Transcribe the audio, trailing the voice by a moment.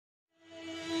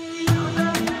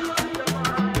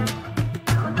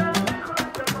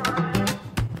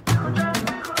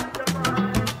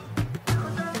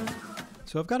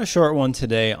So I've got a short one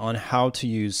today on how to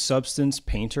use Substance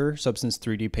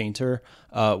 3D Painter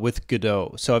with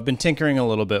Godot. So I've been tinkering a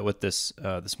little bit with this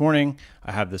this morning.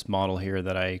 I have this model here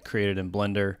that I created in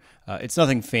Blender. It's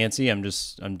nothing fancy. I'm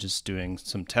just doing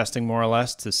some testing more or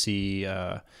less to see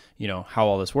you know, how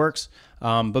all this works.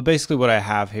 But basically what I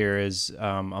have here is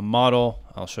a model.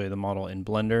 I'll show you the model in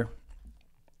Blender.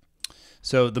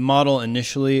 So the model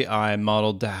initially I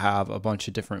modeled to have a bunch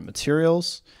of different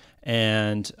materials.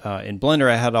 And in Blender,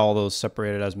 I had all those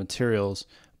separated as materials,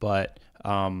 but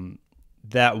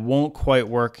that won't quite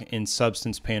work in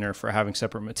Substance Painter for having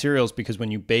separate materials, because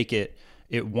when you bake it,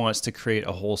 it wants to create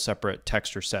a whole separate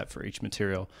texture set for each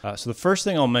material. So the first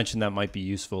thing I'll mention that might be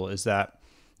useful is that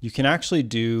you can actually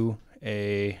do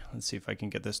let's see if I can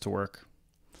get this to work.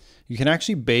 You can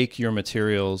actually bake your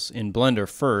materials in Blender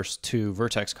first to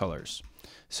vertex colors.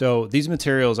 So these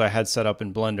materials I had set up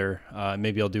in Blender.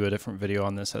 Maybe I'll do a different video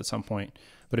on this at some point.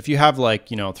 But if you have, like,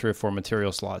 you know, 3 or 4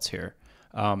 material slots here,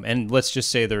 and let's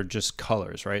just say they're just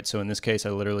colors, right? So in this case, I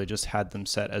literally just had them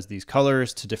set as these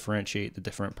colors to differentiate the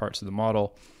different parts of the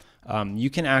model. You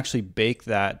can actually bake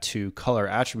that to color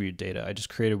attribute data. I just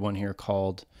created one here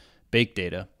called bake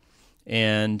data.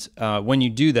 And when you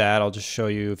do that, I'll just show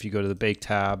you. If you go to the bake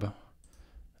tab,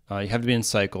 you have to be in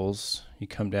cycles. You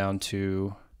come down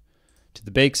to the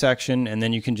bake section, and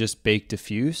then you can just bake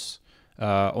diffuse,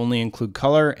 only include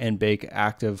color, and bake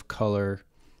active color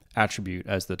attribute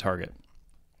as the target.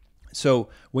 So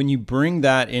when you bring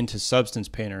that into Substance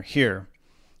Painter here,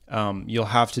 you'll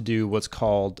have to do what's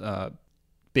called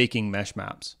baking mesh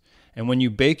maps. And when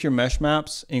you bake your mesh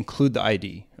maps, include the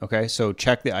ID. Okay, so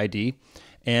check the ID,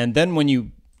 and then when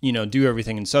you do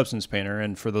everything in Substance Painter,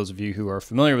 and for those of you who are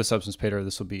familiar with Substance Painter,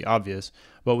 this will be obvious,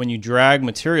 but when you drag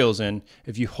materials in,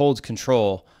 if you hold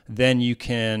Control, then you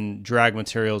can drag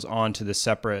materials onto the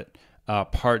separate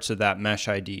parts of that mesh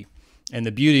ID. And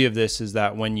the beauty of this is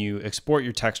that when you export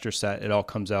your texture set, it all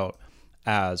comes out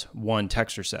as one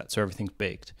texture set, so everything's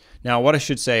baked. Now, what I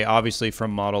should say, obviously, for a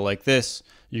model like this,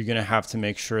 you're going to have to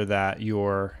make sure that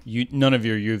none of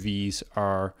your UVs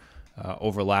are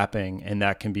overlapping, and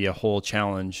that can be a whole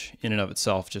challenge in and of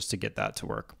itself just to get that to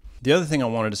work. The other thing I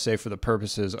wanted to say for the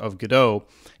purposes of Godot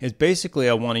is basically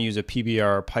I want to use a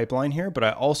PBR pipeline here, but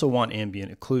I also want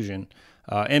ambient occlusion.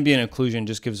 Ambient occlusion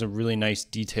just gives a really nice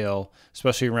detail,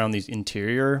 especially around these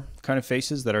interior kind of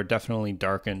faces that are definitely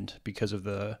darkened because of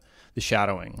the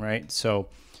shadowing, right? So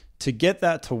to get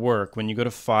that to work, when you go to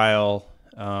File,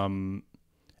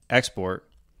 Export,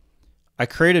 I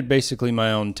created basically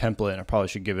my own template. I probably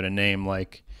should give it a name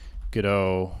like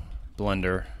Godot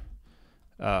Blender.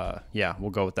 Yeah,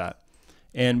 we'll go with that.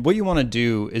 And what you want to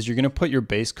do is you're going to put your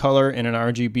base color in an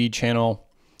RGB channel,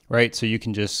 right? So you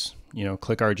can just,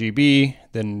 click RGB,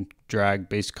 then drag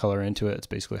base color into it. It's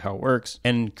basically how it works.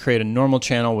 And create a normal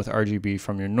channel with RGB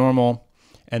from your normal.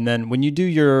 And then when you do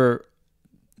your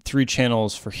 3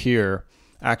 channels for here,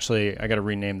 actually, I got to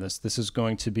rename this. This is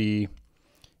going to be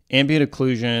ambient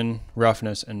occlusion,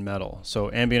 roughness, and metal. So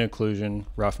ambient occlusion,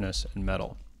 roughness, and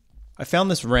metal. I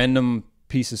found this random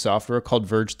piece of software called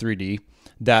Verge 3D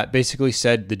that basically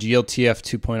said the GLTF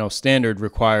 2.0 standard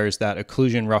requires that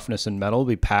occlusion, roughness, and metal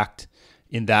be packed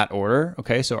in that order.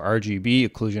 Okay, so RGB,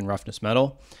 occlusion, roughness,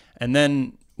 metal. And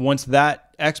then once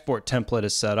that export template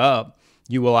is set up,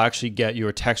 you will actually get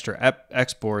your texture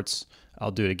exports.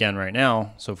 I'll do it again right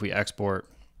now. So if we export,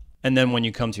 and then when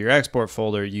you come to your export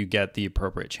folder, you get the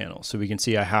appropriate channel. So we can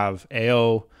see I have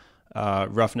AO,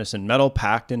 roughness, and metal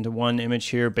packed into one image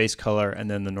here, base color, and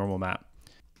then the normal map.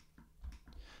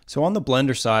 So on the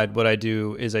Blender side, what I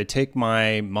do is I take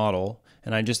my model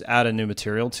and I just add a new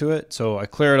material to it. So I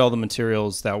cleared all the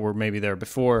materials that were maybe there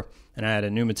before, and I add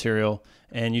a new material,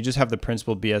 and you just have the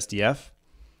principled BSDF.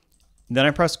 Then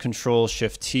I press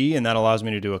Control-Shift-T, and that allows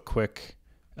me to do a quick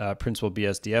Principled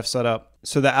BSDF setup.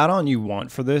 So the add-on you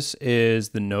want for this is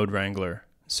the Node Wrangler.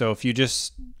 So if you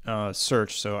just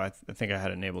search, so I think I had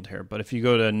it enabled here, but if you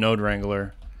go to Node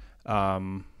Wrangler,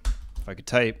 if I could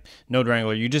type Node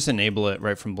Wrangler, you just enable it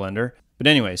right from Blender. But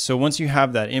anyway, so once you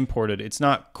have that imported, it's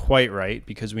not quite right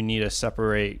because we need a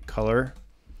separate color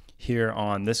here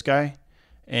on this guy.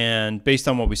 And based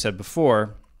on what we said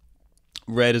before,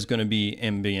 red is going to be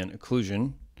ambient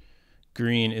occlusion,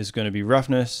 green is going to be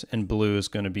roughness, and blue is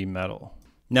going to be metal.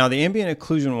 Now the ambient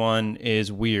occlusion one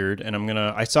is weird, and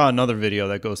I saw another video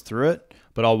that goes through it,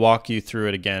 but I'll walk you through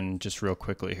it again just real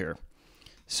quickly here.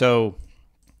 So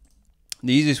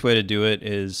the easiest way to do it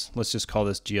is, let's just call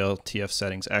this GLTF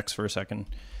settings X for a second.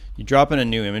 You drop in a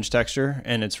new image texture,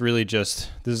 and it's really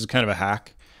just, this is kind of a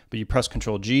hack, but you press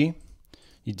Control G,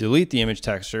 you delete the image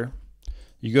texture,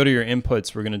 you go to your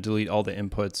inputs, we're going to delete all the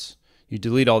inputs. you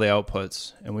delete all the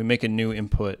outputs, and we make a new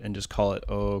input and just call it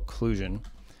occlusion.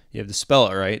 You have to spell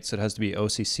it right, so it has to be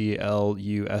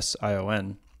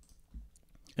OCCLUSION.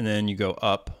 And then you go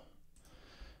up.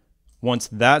 Once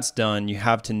that's done, you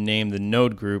have to name the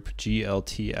node group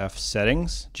GLTF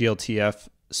settings, GLTF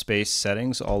space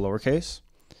settings, all lowercase.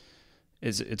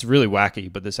 It's really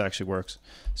wacky, but this actually works.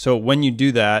 So when you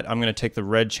do that, I'm going to take the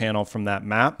red channel from that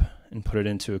map and put it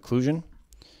into occlusion.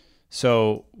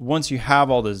 So once you have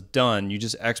all this done, you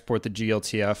just export the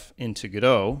GLTF into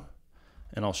Godot,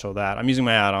 and I'll show that. I'm using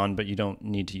my add-on, but you don't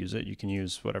need to use it. You can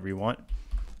use whatever you want.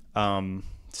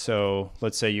 So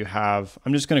let's say you have,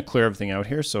 I'm just going to clear everything out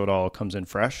here so it all comes in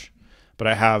fresh. But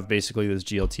I have basically this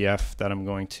GLTF that I'm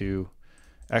going to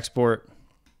export.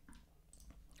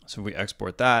 So if we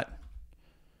export that,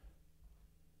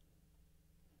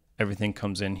 everything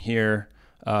comes in here.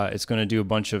 It's going to do a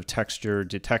bunch of texture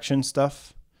detection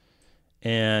stuff.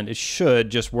 And it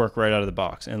should just work right out of the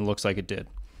box, and it looks like it did.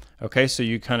 Okay, so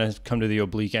you kind of come to the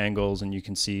oblique angles, and you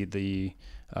can see the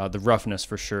roughness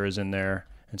for sure is in there,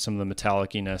 and some of the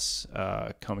metallic-iness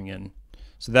coming in.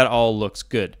 So that all looks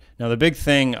good. Now the big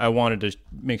thing I wanted to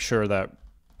make sure that,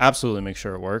 absolutely make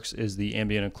sure it works, is the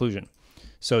ambient occlusion.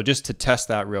 So just to test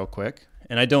that real quick,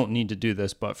 and I don't need to do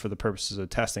this, but for the purposes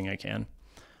of testing I can.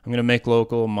 I'm going to make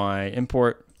local my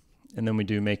import, and then we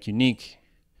do make unique.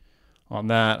 On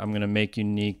that, I'm going to make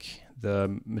unique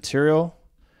the material,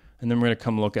 and then we're going to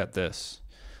come look at this.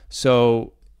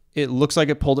 So it looks like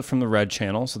it pulled it from the red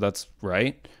channel, so that's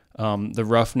right. The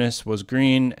roughness was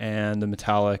green, and the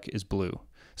metallic is blue.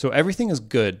 So everything is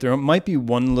good. There might be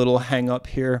one little hang up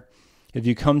here. If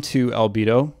you come to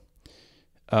albedo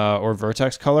or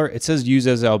vertex color, it says use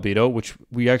as albedo, which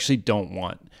we actually don't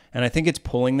want. And I think it's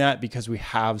pulling that because we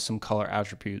have some color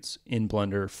attributes in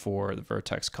Blender for the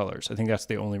vertex colors. I think that's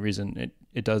the only reason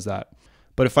it does that.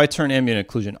 But if I turn ambient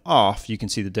occlusion off, you can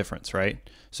see the difference, right?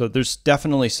 So there's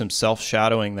definitely some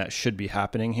self-shadowing that should be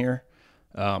happening here.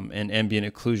 And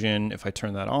ambient occlusion, if I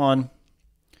turn that on,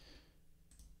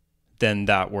 then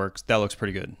that works. That looks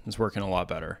pretty good. It's working a lot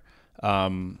better.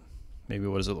 Maybe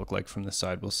what does it look like from this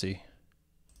side? We'll see.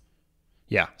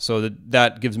 Yeah, so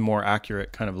that gives more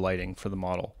accurate kind of lighting for the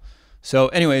model. So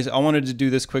anyways, I wanted to do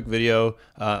this quick video.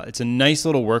 It's a nice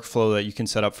little workflow that you can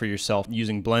set up for yourself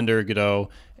using Blender, Godot,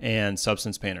 and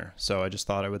Substance Painter. So I just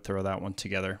thought I would throw that one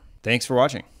together. Thanks for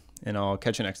watching, and I'll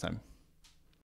catch you next time.